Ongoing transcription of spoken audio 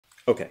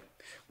Okay,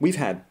 we've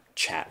had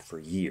chat for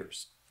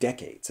years,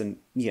 decades, and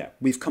yeah,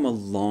 we've come a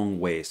long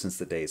way since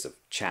the days of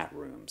chat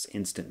rooms,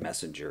 instant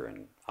messenger,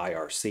 and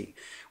IRC.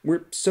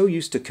 We're so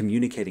used to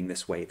communicating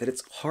this way that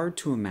it's hard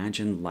to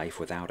imagine life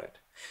without it.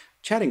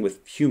 Chatting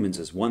with humans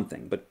is one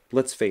thing, but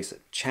let's face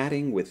it,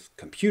 chatting with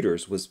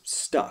computers was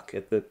stuck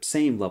at the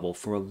same level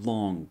for a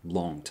long,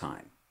 long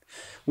time.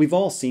 We've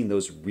all seen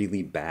those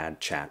really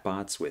bad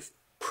chatbots with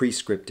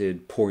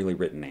pre-scripted, poorly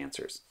written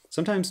answers.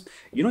 Sometimes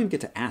you don't even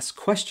get to ask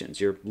questions.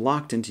 You're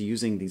locked into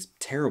using these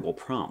terrible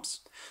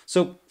prompts.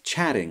 So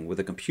chatting with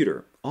a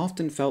computer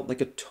often felt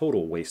like a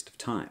total waste of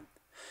time.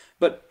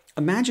 But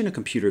imagine a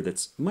computer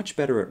that's much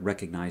better at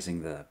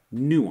recognizing the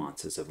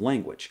nuances of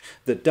language,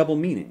 the double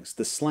meanings,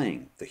 the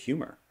slang, the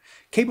humor,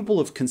 capable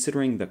of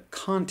considering the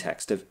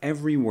context of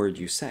every word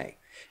you say.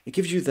 It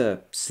gives you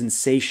the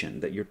sensation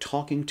that you're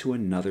talking to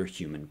another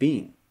human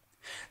being.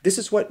 This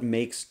is what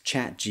makes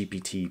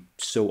ChatGPT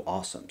so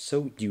awesome,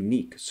 so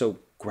unique, so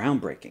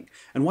groundbreaking,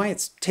 and why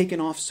it's taken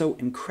off so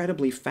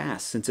incredibly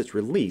fast since its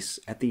release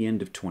at the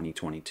end of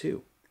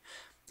 2022.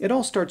 It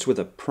all starts with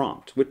a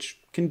prompt,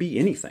 which can be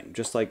anything,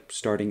 just like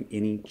starting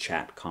any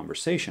chat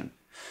conversation.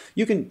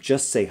 You can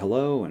just say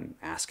hello and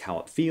ask how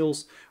it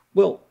feels.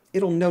 Well,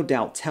 it'll no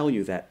doubt tell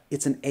you that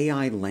it's an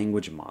AI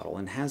language model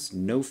and has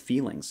no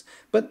feelings,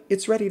 but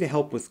it's ready to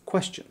help with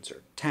questions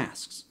or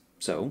tasks.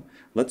 So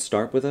let's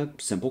start with a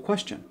simple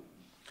question.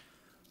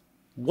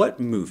 What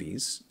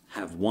movies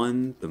have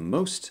won the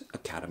most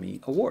Academy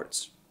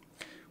Awards?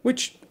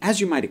 Which, as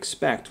you might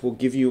expect, will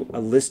give you a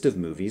list of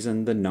movies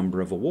and the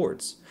number of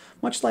awards,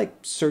 much like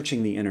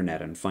searching the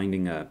internet and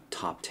finding a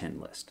top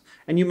 10 list.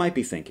 And you might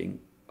be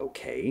thinking,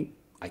 okay,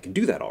 I can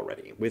do that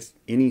already with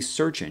any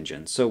search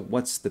engine, so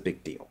what's the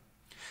big deal?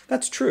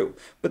 That's true,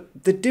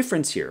 but the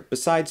difference here,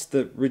 besides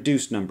the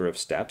reduced number of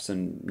steps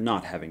and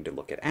not having to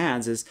look at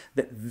ads, is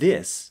that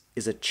this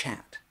is a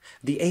chat.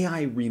 The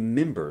AI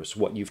remembers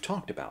what you've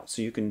talked about,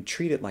 so you can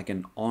treat it like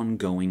an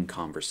ongoing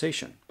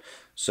conversation.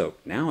 So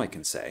now I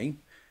can say,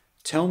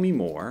 tell me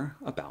more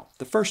about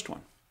the first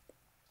one.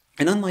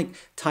 And unlike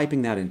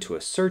typing that into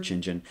a search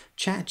engine,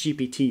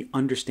 ChatGPT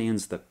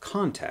understands the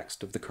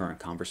context of the current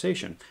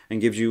conversation and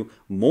gives you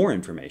more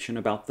information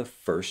about the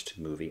first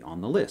movie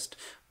on the list,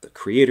 the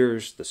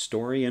creators, the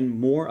story, and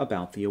more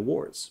about the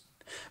awards.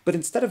 But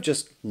instead of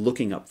just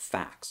looking up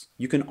facts,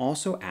 you can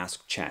also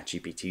ask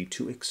ChatGPT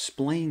to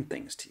explain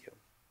things to you.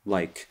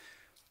 Like,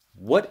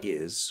 what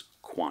is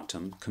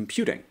quantum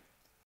computing?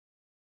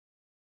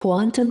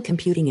 Quantum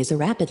computing is a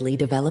rapidly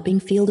developing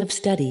field of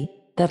study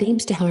that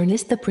aims to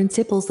harness the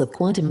principles of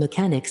quantum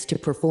mechanics to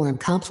perform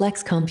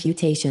complex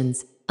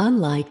computations.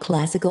 Unlike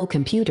classical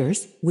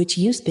computers, which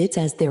use bits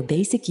as their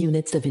basic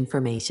units of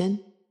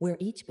information, where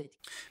each bit...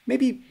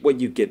 Maybe what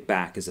you get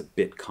back is a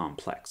bit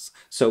complex,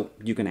 so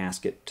you can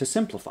ask it to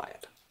simplify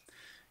it.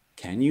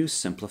 Can you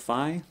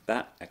simplify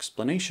that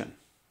explanation?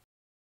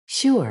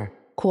 Sure.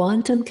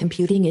 Quantum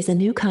computing is a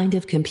new kind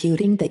of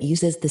computing that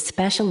uses the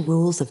special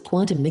rules of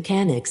quantum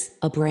mechanics,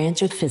 a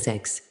branch of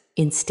physics,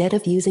 instead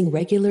of using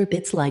regular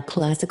bits like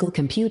classical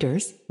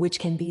computers, which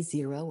can be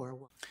 0 or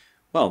 1.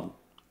 Well,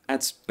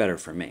 that's better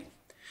for me.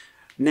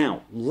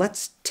 Now,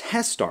 let's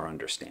test our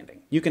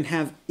understanding. You can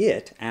have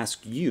it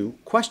ask you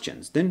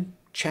questions, then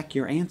check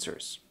your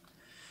answers.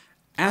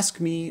 Ask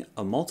me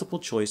a multiple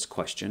choice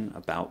question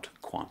about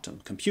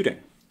quantum computing.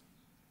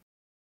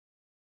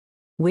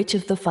 Which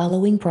of the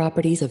following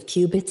properties of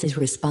qubits is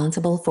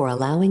responsible for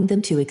allowing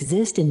them to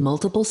exist in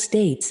multiple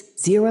states,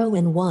 0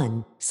 and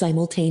 1,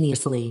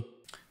 simultaneously?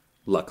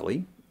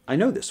 Luckily, I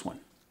know this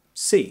one.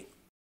 C.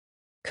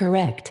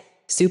 Correct.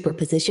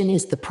 Superposition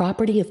is the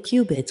property of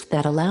qubits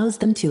that allows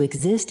them to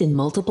exist in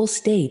multiple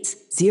states,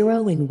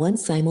 0 and 1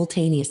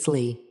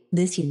 simultaneously.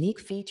 This unique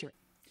feature...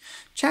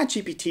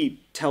 ChatGPT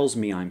tells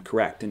me I'm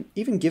correct and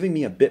even giving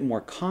me a bit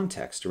more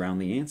context around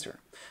the answer.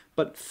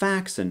 But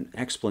facts and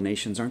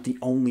explanations aren't the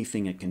only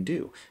thing it can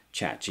do.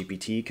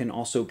 ChatGPT can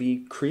also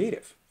be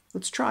creative.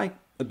 Let's try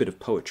a bit of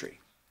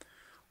poetry.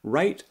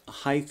 Write a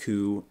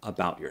haiku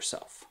about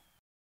yourself.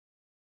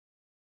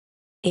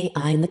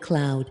 AI in the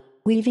cloud,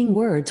 weaving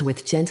words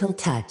with gentle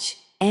touch,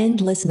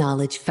 endless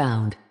knowledge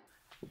found.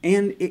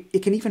 And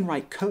it can even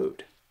write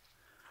code.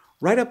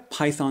 Write a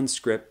Python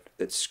script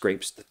that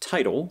scrapes the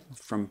title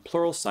from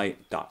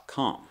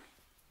Pluralsight.com.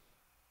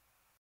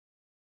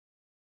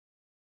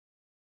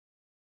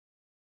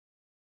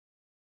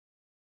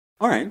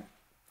 All right,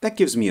 that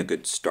gives me a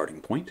good starting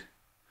point.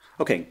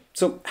 Okay,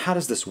 so how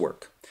does this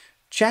work?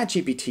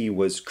 ChatGPT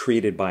was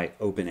created by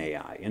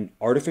OpenAI, an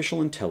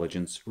artificial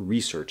intelligence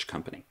research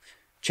company.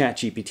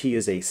 ChatGPT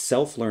is a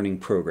self-learning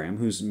program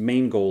whose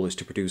main goal is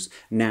to produce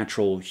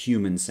natural,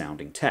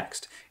 human-sounding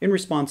text in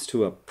response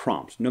to a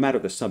prompt, no matter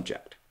the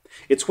subject.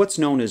 It's what's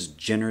known as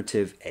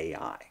generative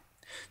AI.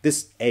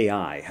 This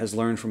AI has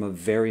learned from a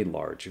very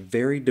large,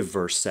 very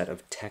diverse set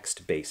of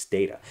text-based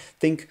data.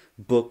 Think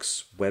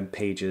books, web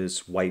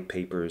pages, white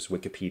papers,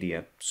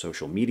 Wikipedia,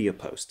 social media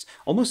posts,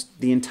 almost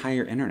the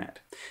entire internet.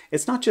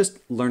 It's not just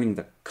learning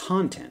the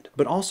content,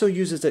 but also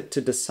uses it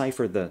to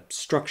decipher the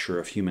structure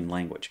of human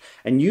language,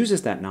 and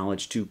uses that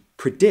knowledge to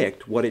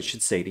predict what it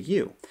should say to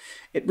you.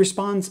 It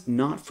responds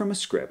not from a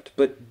script,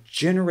 but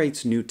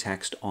generates new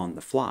text on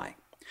the fly.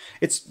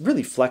 It's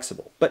really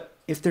flexible, but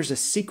if there's a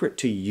secret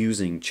to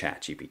using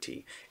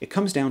ChatGPT, it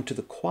comes down to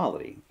the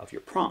quality of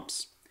your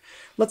prompts.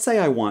 Let's say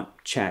I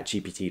want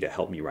ChatGPT to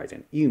help me write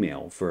an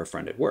email for a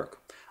friend at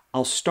work.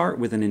 I'll start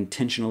with an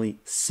intentionally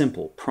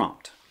simple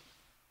prompt.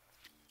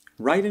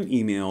 Write an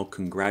email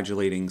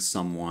congratulating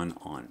someone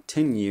on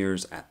 10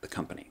 years at the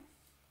company.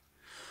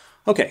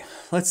 Okay,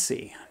 let's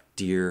see.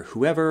 Dear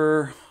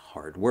whoever,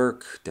 hard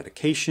work,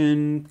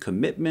 dedication,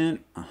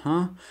 commitment,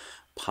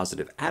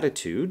 positive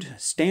attitude,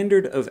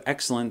 standard of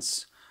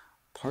excellence,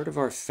 part of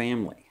our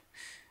family.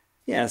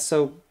 Yeah,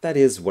 so that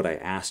is what I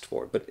asked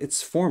for, but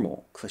it's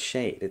formal,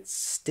 cliched, it's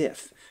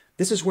stiff.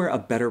 This is where a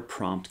better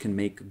prompt can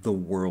make the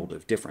world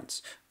of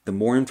difference. The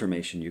more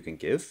information you can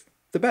give,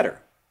 the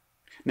better.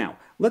 Now,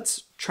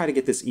 let's try to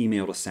get this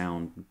email to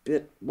sound a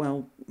bit,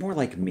 well, more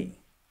like me.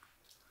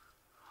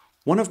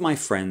 One of my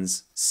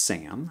friends,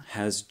 Sam,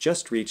 has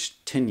just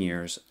reached 10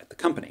 years at the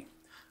company.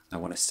 I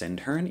want to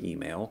send her an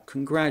email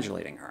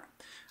congratulating her.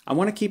 I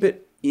want to keep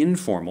it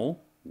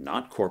informal,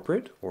 not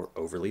corporate or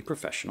overly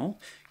professional.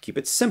 Keep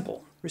it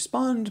simple.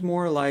 Respond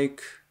more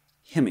like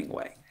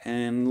Hemingway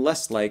and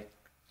less like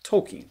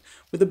Tolkien,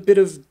 with a bit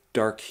of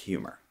dark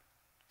humor.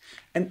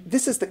 And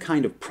this is the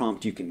kind of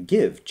prompt you can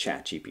give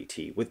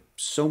ChatGPT with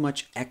so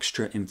much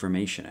extra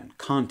information and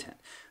content.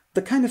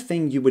 The kind of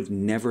thing you would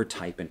never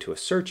type into a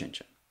search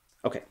engine.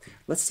 Okay,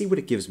 let's see what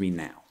it gives me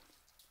now.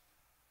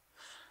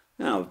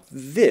 Now,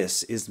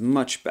 this is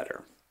much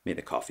better. May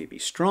the coffee be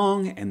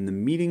strong and the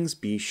meetings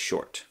be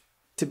short.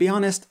 To be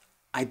honest,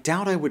 I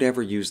doubt I would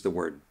ever use the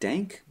word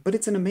dank, but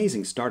it's an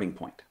amazing starting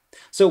point.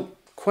 So,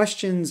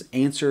 questions,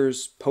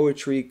 answers,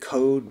 poetry,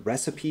 code,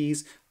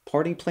 recipes,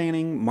 party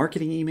planning,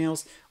 marketing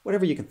emails,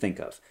 whatever you can think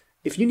of.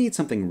 If you need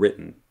something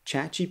written,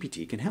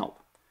 ChatGPT can help.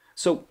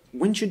 So,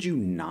 when should you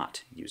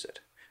not use it?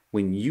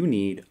 When you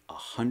need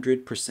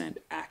 100%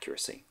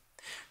 accuracy.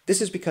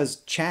 This is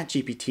because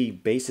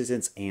ChatGPT bases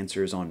its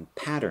answers on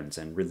patterns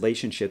and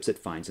relationships it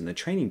finds in the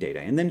training data,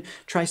 and then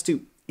tries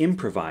to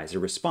improvise a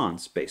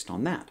response based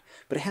on that.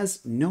 But it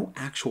has no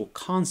actual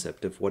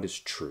concept of what is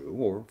true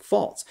or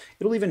false.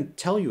 It'll even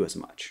tell you as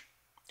much.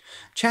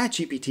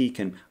 ChatGPT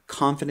can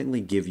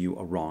confidently give you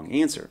a wrong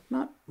answer,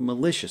 not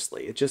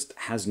maliciously. It just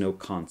has no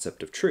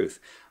concept of truth.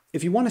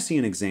 If you want to see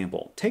an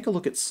example, take a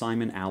look at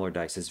Simon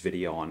Allardyce's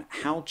video on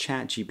how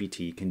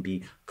ChatGPT can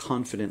be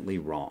confidently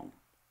wrong.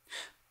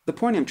 The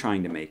point I'm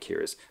trying to make here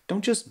is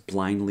don't just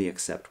blindly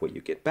accept what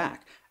you get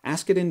back.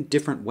 Ask it in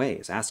different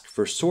ways. Ask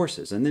for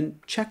sources and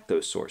then check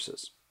those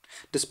sources.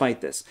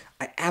 Despite this,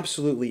 I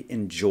absolutely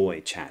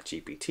enjoy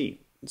ChatGPT.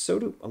 So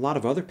do a lot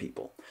of other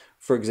people.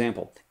 For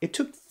example, it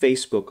took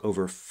Facebook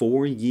over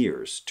 4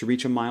 years to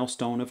reach a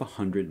milestone of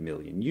 100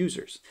 million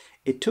users.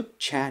 It took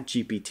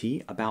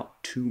ChatGPT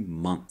about 2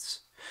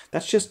 months.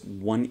 That's just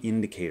one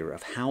indicator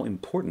of how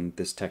important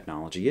this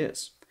technology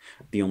is.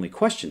 The only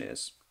question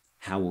is,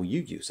 how will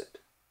you use it?